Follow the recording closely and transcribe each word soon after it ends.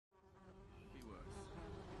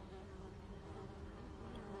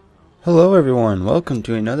Hello everyone, welcome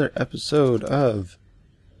to another episode of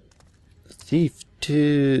Thief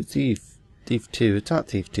 2, it's not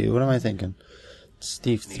Thief 2, what am I thinking? It's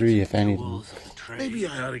Thief 3 if anything. Maybe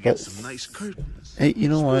I ought to get some nice curtains. Hey, you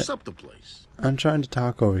know what? Spruce up the place. I'm trying to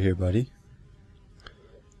talk over here, buddy.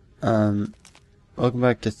 Welcome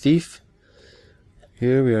back to Thief.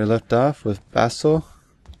 Here we are left off with Basil,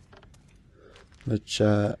 which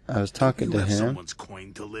I was talking to him. Someone's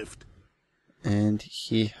coin to lift. And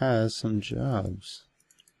he has some jobs.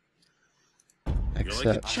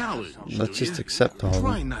 Accept. Let's just accept all of them.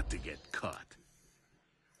 Try not to get caught.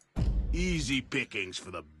 Easy pickings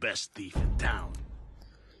for the best thief in town.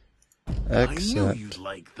 Accept. I knew you'd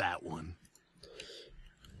like that one.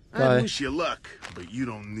 Bye. I wish you luck, but you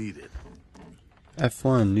don't need it.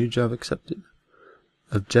 F1, new job accepted.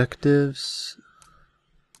 Objectives.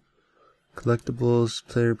 Collectibles,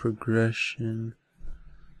 player progression.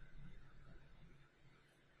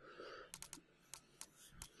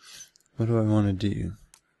 What do I want to do?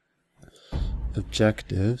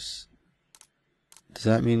 Objectives. Does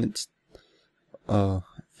that mean it's... Oh,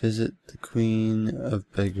 visit the Queen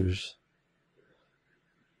of Beggars.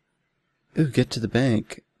 Ooh, get to the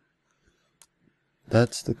bank.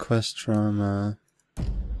 That's the quest from,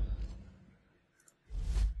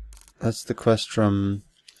 That's the quest from...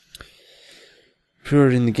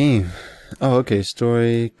 pre-ordering the game. Oh, okay,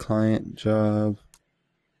 story, client, job...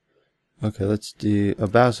 Okay, let's do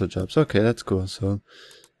Basil jobs. Okay, that's cool. So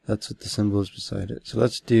that's what the symbol is beside it. So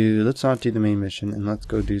let's not do the main mission, and let's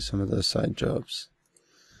go do some of the side jobs.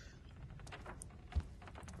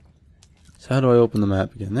 So how do I open the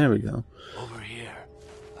map again? There we go. Over here.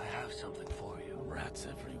 I have something for you. Rats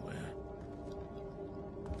everywhere.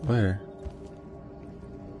 Where?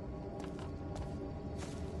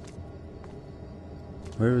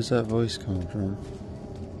 Where was that voice coming from?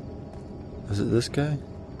 Was it this guy?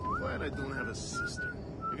 Glad I don't have a sister.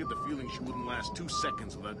 I get the feeling she wouldn't last 2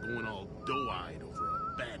 seconds without going all doe-eyed over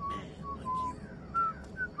a bad man like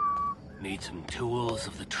you. Need some tools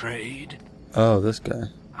of the trade? Oh, this guy.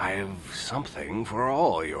 I have something for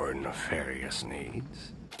all your nefarious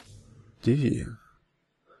needs. Do you?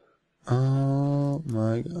 Oh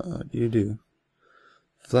my god, you do.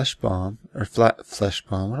 Flesh bomb. Or flesh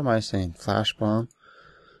bomb. What am I saying? Flash bomb.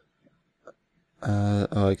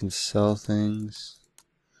 Oh, I can sell things.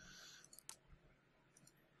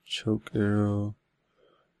 Choke arrow.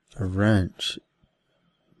 A wrench.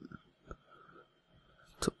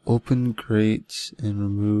 To open grates and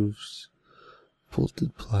removes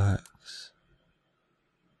bolted plaques.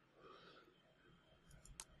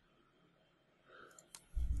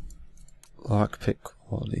 Lockpick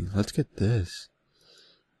quality. Let's get this.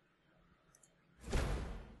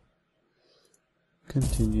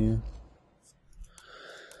 Continue.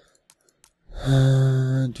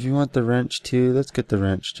 Do you want the wrench too? Let's get the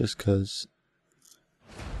wrench just cause.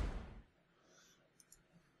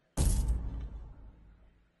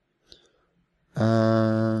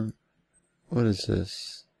 What is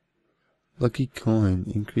this? Lucky coin.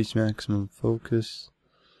 Increase maximum focus.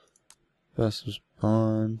 Vessel's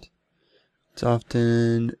bond. It's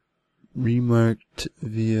often remarked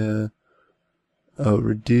via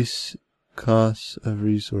reduce costs of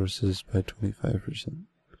resources by 25%.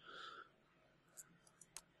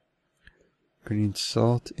 Green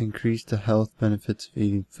salt. Increase the health benefits of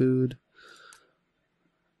eating food.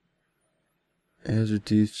 As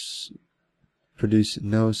produce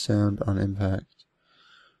no sound on impact.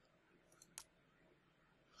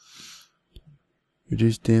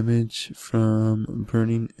 Reduce damage from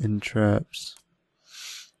burning and traps.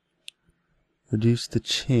 Reduce the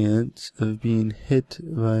chance of being hit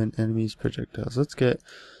by an enemy's projectiles. Let's get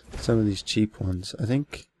some of these cheap ones.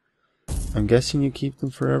 I'm guessing you keep them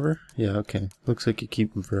forever? Yeah, okay. Looks like you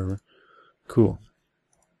keep them forever. Cool.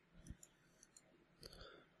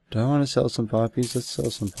 Do I want to sell some poppies? Let's sell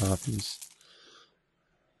some poppies.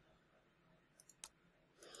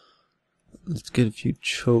 Let's get a few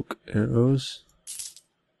choke arrows.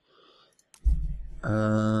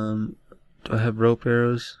 Do I have rope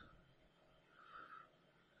arrows?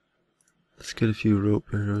 Let's get a few rope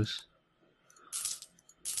arrows.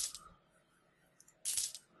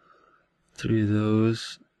 3 of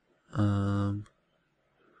those.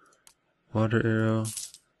 Water arrow.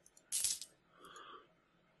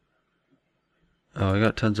 Oh, I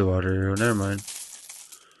got tons of water arrow. Never mind.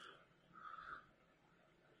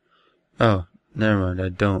 Oh, never mind. I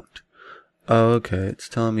don't. Oh, okay. It's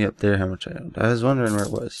telling me up there how much I owned. I was wondering where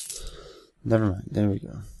it was. Never mind. There we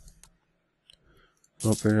go.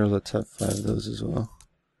 Rope arrow. Let's have 5 of those as well.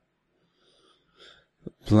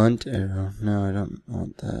 Blunt arrow. No, I don't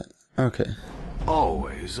want that. Okay.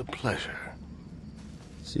 Always a pleasure.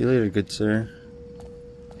 See you later, good sir.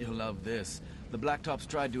 You'll love this. The Blacktops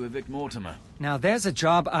tried to evict Mortimer. Now there's a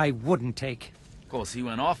job I wouldn't take. Of course, he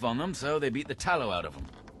went off on them, so they beat the tallow out of him.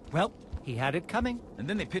 Well, he had it coming. And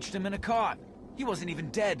then they pitched him in a cart. He wasn't even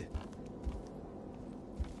dead.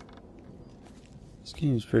 This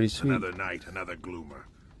game's pretty sweet. Another night, another gloomer.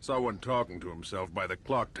 Saw one talking to himself by the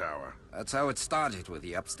clock tower. That's how it started with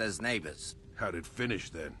the upstairs neighbors. How'd it finish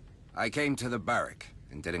then? I came to the barrack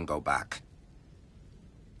and didn't go back.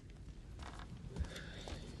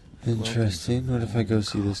 Interesting. What if I go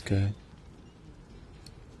see this guy?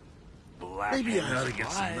 Maybe I ought to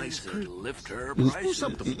get some nice and lift her Do prices.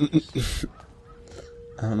 something.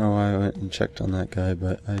 I don't know why I went and checked on that guy,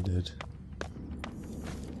 but I did.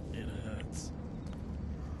 It hurts.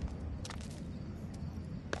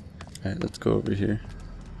 Alright, let's go over here.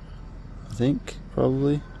 I think,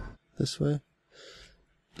 probably, this way.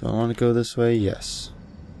 Do I want to go this way? Yes.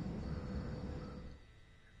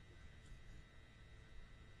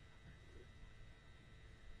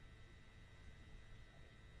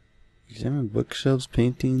 Examine bookshelves,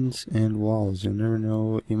 paintings, and walls. You'll never know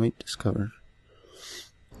what you might discover.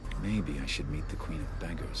 Maybe I should meet the Queen of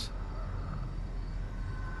Beggars.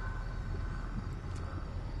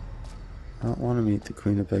 I don't want to meet the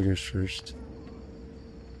Queen of Beggars first.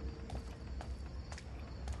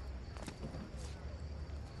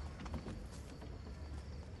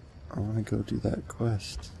 I want to go do that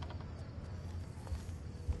quest.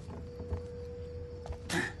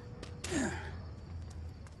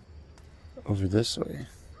 Over this way.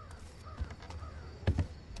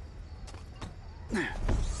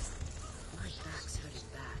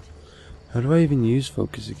 How do I even use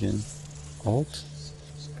focus again? Alt?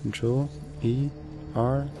 Control? E?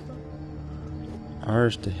 R? R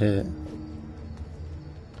is to hit.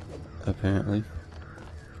 Apparently.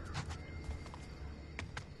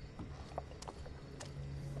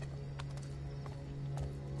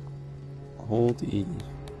 Hold E.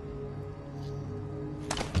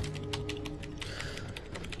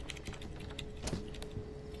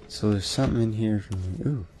 So there's something in here for me.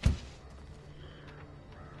 Ooh.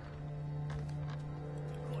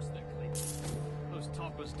 Of course they're clean. Those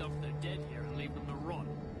talkers stuff their dead here and leave them to rot.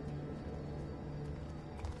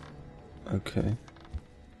 Okay.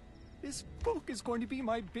 This book is going to be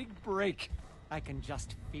my big break. I can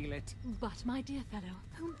just feel it. But, my dear fellow,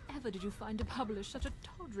 whomever did you find to publish such a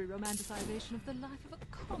tawdry romanticization of the life of a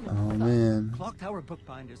common Oh thug? man. Clock Tower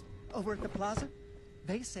Bookbinders, over at the plaza.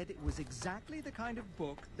 They said it was exactly the kind of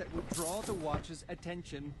book that would draw the watcher's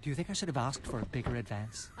attention. Do you think I should have asked for a bigger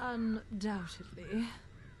advance? Undoubtedly.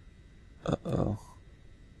 Uh-oh.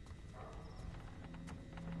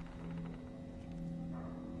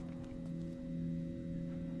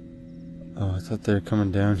 Oh, I thought they were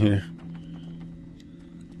coming down here.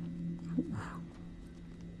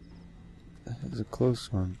 That was a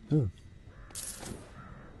close one. Ooh.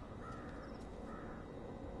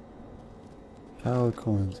 Pile of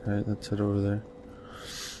coins. Alright, let's head over there.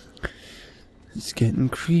 It's getting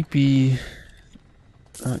creepy.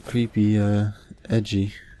 Not creepy,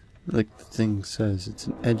 edgy. Like the thing says, it's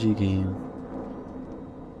an edgy game.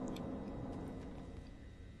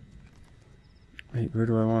 Wait, where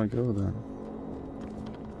do I want to go then?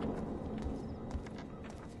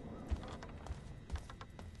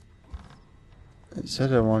 It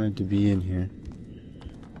said I wanted to be in here.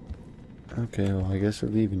 Okay, well I guess we're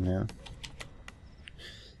leaving now.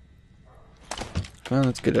 Come on,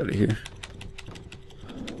 let's get out of here.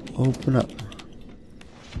 Open up.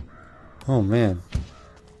 Oh man.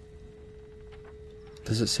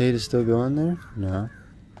 Does it say to still go in there? No.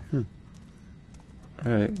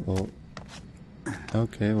 Alright, well.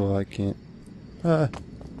 Okay, well I can't.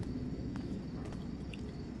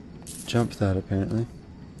 Jump that apparently.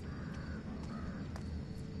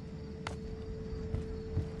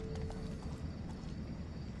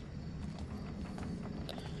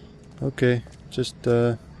 Okay, just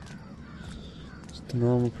a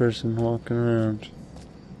normal person walking around.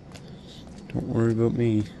 Don't worry about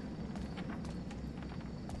me.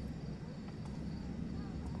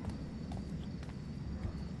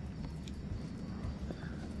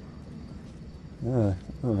 Oh,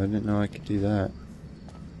 I didn't know I could do that.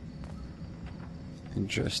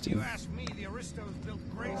 Interesting. You ask me, the Aristos built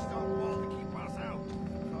Greystone Wall to keep us out.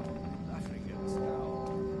 So, nothing gets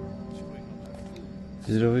down. Chewing on their food.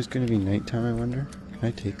 Is it always going to be nighttime, I wonder? Can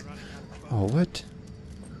I take... Oh, what?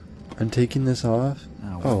 I'm taking this off?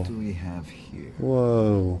 Now, what Oh. do we have here?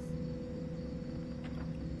 Whoa.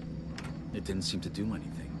 It didn't seem to do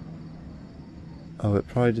anything. Oh, it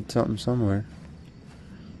probably did something somewhere.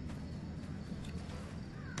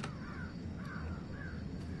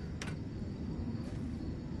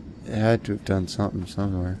 It had to have done something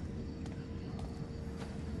somewhere.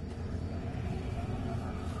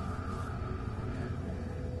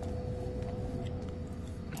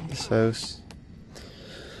 This house.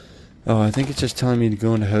 Oh, I think it's just telling me to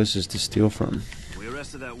go into houses to steal from. We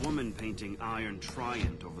arrested that woman painting Iron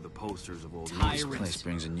Tyrant over the posters of old This place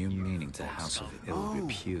brings a new meaning to House of Ill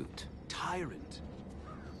Repute. Tyrant.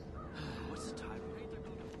 What's a tyrant?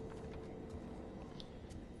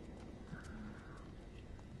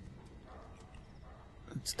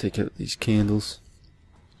 Let's take out these candles.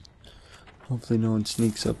 Hopefully no one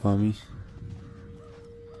sneaks up on me.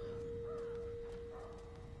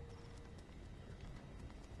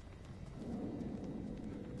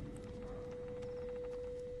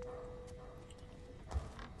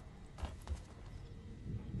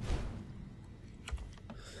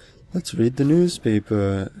 Let's read the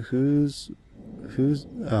newspaper. Who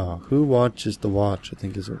watches the watch, I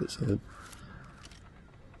think is what it said.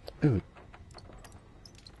 Ooh.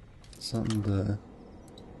 Something to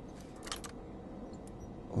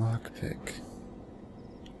lockpick.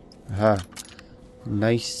 Aha.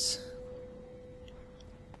 Nice.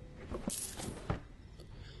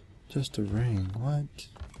 Just a ring, what?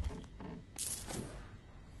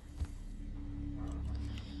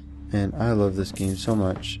 Man, I love this game so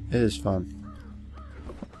much. It is fun.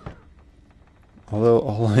 Although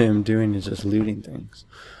all I am doing is just looting things.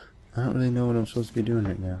 I don't really know what I'm supposed to be doing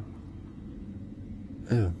right now.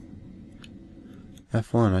 Ew.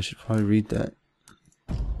 F1, I should probably read that.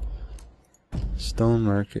 Stone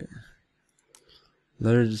Market.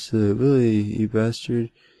 Letter to Willie, you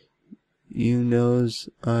bastard. You knows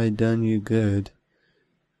I done you good.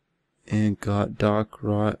 And got Doc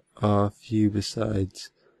rot off you besides.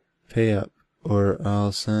 Pay up, or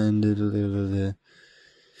I'll send it.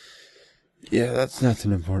 Yeah, that's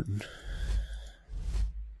nothing important.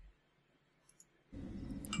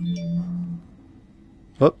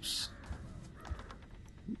 Whoops.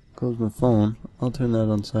 Close my phone. I'll turn that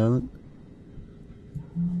on silent.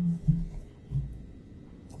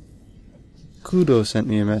 Kudo sent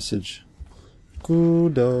me a message.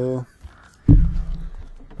 Kudo.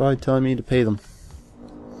 Probably telling me to pay them.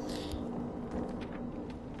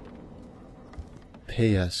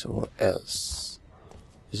 Pay us or else.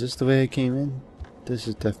 Is this the way I came in? This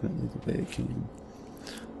is definitely the way I came in.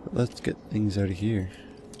 But let's get things out of here.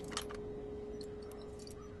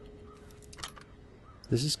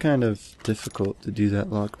 This is kind of difficult to do that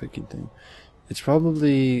lockpicking thing. It was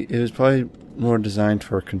probably more designed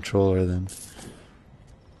for a controller than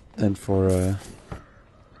for a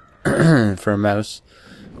for a mouse,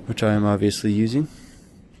 which I am obviously using.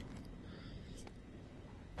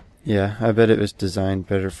 Yeah, I bet it was designed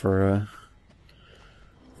better for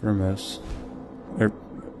a mouse. Or,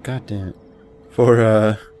 god damn it. For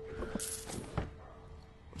a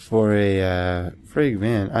frig,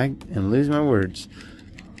 man, I am losing my words.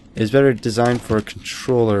 It's better designed for a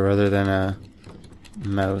controller rather than a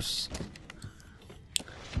mouse.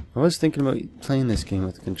 I was thinking about playing this game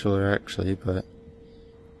with a controller actually, but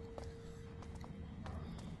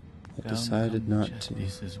I decided not to.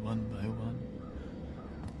 Pieces one by one.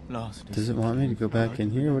 Lost. Does it want me to go back in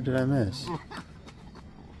here? What did I miss?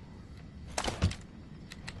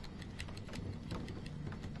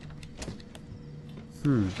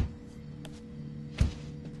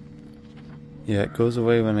 Yeah, it goes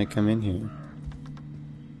away when I come in here.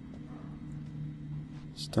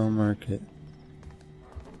 Stone Market.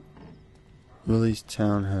 Willie's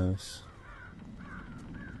Townhouse.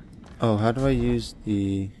 Oh, how do I use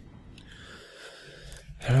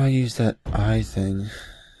that eye thing?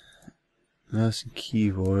 Mouse and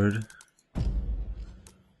keyboard.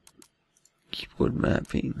 Keyboard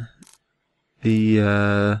mapping.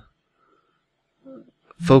 The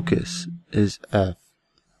focus is F.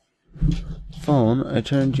 Phone, I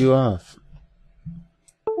turned you off.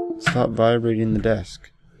 Stop vibrating the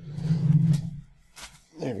desk.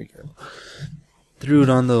 There we go. Threw it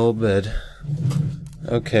on the old bed.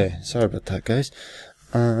 Okay, sorry about that, guys.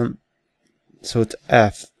 So it's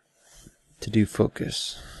F to do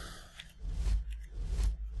focus.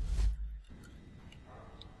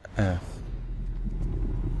 F.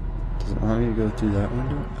 Does it want me to go through that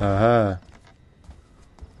window? Aha.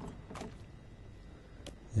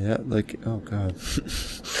 Yeah, like, oh god.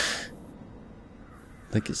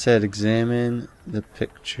 Like it said, examine the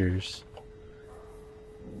pictures.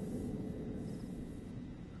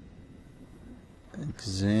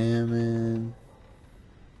 Examine.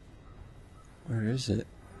 Where is it?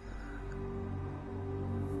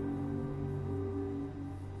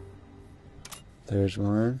 There's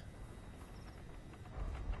one.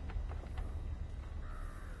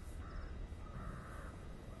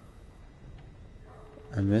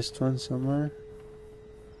 I missed one somewhere.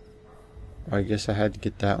 Or I guess I had to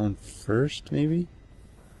get that one first, maybe?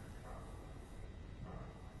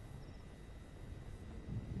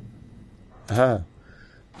 Aha!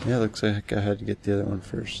 Yeah, looks like I had to get the other one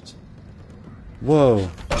first.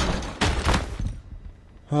 Whoa!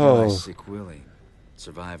 Oh! Sick Willie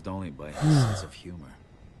survived only by his sense of humor.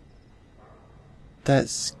 That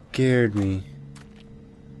scared me.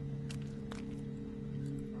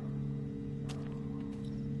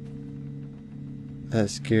 That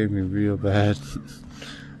scared me real bad.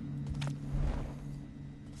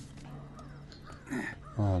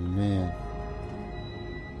 Oh man.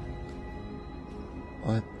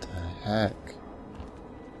 What the heck?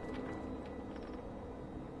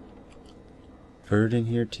 Bird in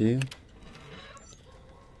here too?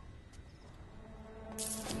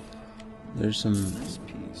 There's some Nice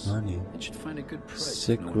piece. money. It should find a good price.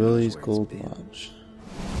 Sick if no one Willie's knows where gold it's been. watch.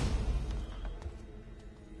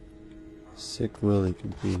 Sick Willie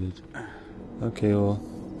completed. Okay, well.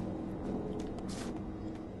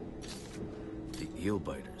 The eel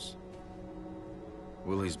biters.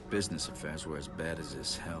 Willie's business affairs were as bad as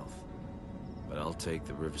his health. But I'll take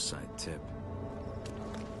the Riverside tip.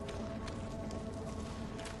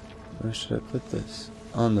 Where should I put this?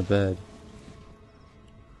 On the bed.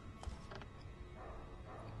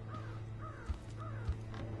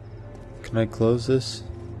 Can I close this?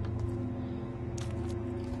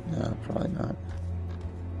 No, probably not.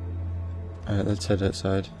 Alright, let's head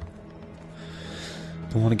outside.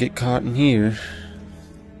 Don't want to get caught in here.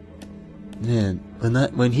 Man,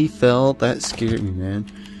 when he fell, that scared me, man.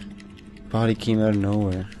 Body came out of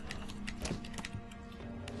nowhere.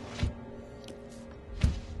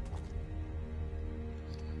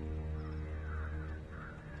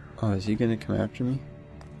 Oh, is he gonna come after me?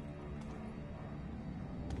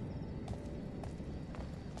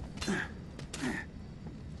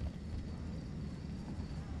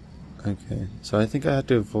 Okay, so I think I have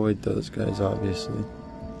to avoid those guys, obviously.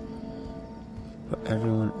 But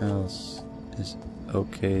everyone else is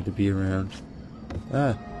okay to be around.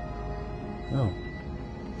 Ah! Oh.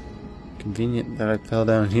 Convenient that I fell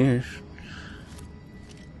down here.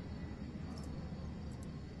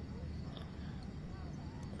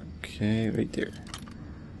 Okay, right there.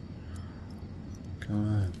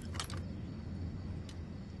 Come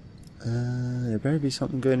on. There better be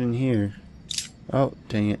something good in here. Oh,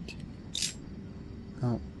 dang it.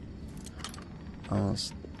 Oh.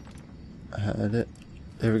 Almost had it.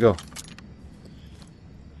 There we go.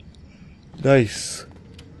 Nice.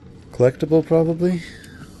 Collectible, probably?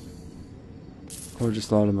 Or just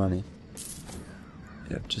a lot of money?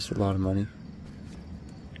 Yep, just a lot of money.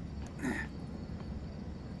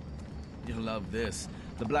 You'll love this.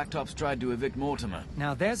 The Blacktops tried to evict Mortimer.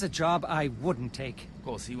 Now there's a job I wouldn't take. Of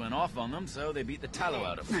course, he went off on them, so they beat the tallow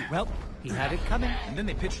out of him. Well, he had it coming. And then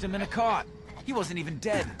they pitched him in a cart. He wasn't even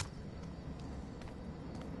dead.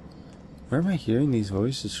 Where am I hearing these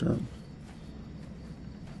voices from?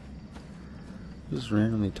 Just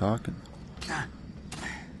randomly talking. Can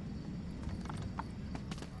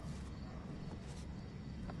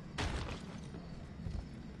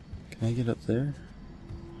I get up there?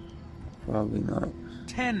 Probably not.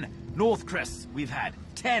 10 North Crests we've had.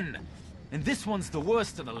 10! And this one's the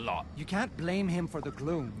worst of the lot. You can't blame him for the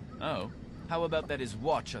gloom. Oh? How about that his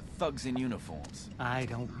watch are thugs in uniforms? I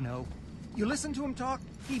don't know. You listen to him talk,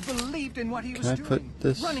 he believed in what he was Can I doing. put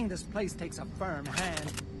this? Running this place takes a firm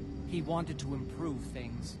hand. He wanted to improve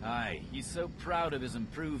things. Aye, he's so proud of his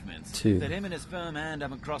improvements 2. that him and his firm hand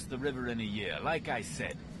haven't crossed the river in a year. Like I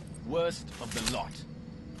said, worst of the lot.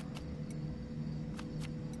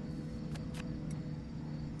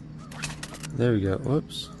 There we go.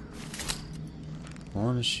 Whoops. I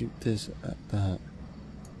want to shoot this at that.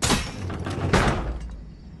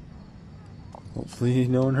 Hopefully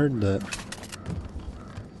no one heard that.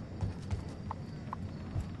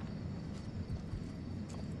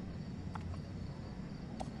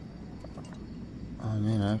 Oh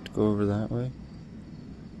man, I have to go over that way.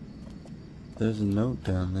 There's a note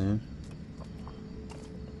down there.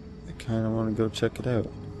 I kind of want to go check it out.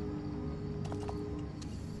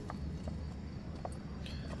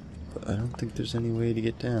 But I don't think there's any way to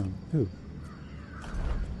get down. Ooh.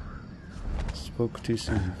 Spoke too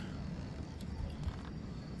soon.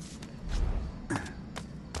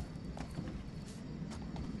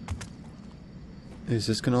 Is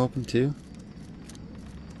this gonna open too?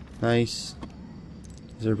 Nice.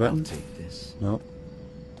 Is there a button? I'll take this. Nope.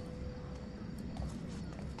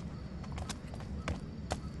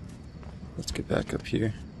 Let's get back up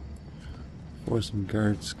here before some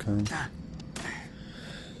guards come.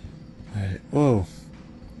 Alright. Whoa.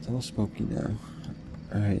 It's all smoky now.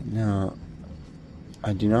 Alright, now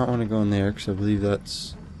I do not want to go in there because I believe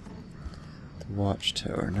that's the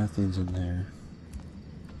watchtower. Nothing's in there.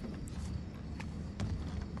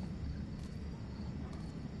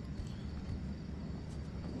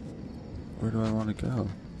 Where do I want to go?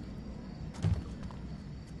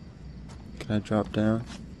 Can I drop down?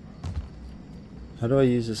 How do I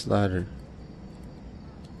use this ladder?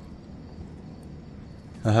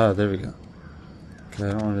 Aha, there we go. Okay,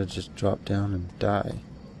 I don't want to just drop down and die.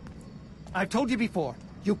 I've told you before,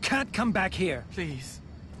 you can't come back here. Please.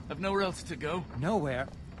 I've nowhere else to go. Nowhere?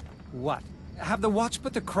 What? Have the watch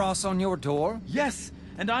put the cross on your door? Yes,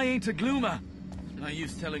 and I ain't a gloomer. No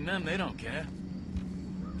use telling them, they don't care.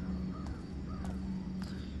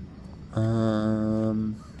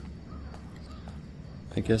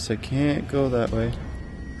 I guess I can't go that way.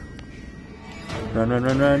 Run, run,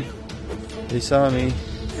 run, run. They saw me.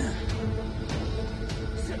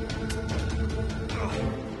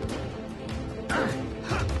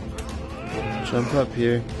 Jump up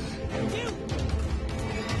here.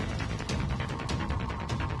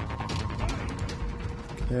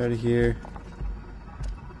 Get out of here.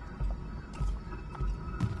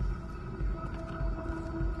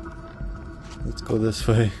 Let's go this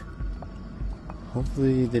way.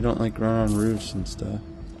 Hopefully they don't like run on roofs and stuff.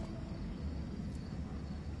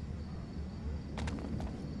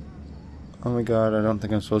 Oh my god, I don't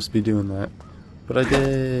think I'm supposed to be doing that. But I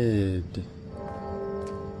did.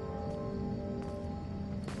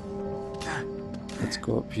 Let's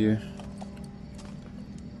go up here.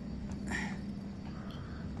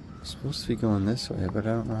 I'm supposed to be going this way, but I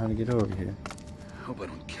don't know how to get over here. Hope I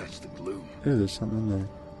don't catch the gloom. Ooh, there's something in there.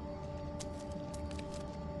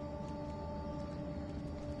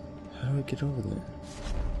 How do I get over there?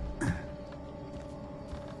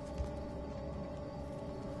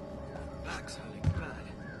 Back's hurting bad.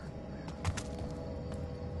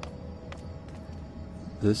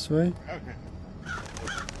 This way?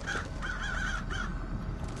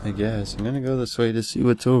 I guess. I'm gonna go this way to see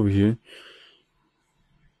what's over here.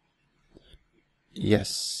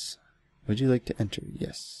 Yes. Would you like to enter?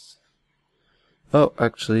 Yes. Oh,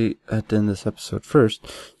 actually, I had to end this episode first.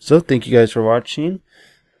 So, thank you guys for watching.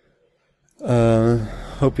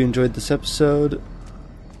 Hope you enjoyed this episode.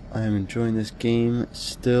 I am enjoying this game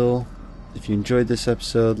still. If you enjoyed this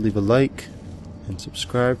episode, leave a like and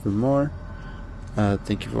subscribe for more.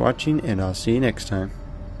 Thank you for watching, and I'll see you next time.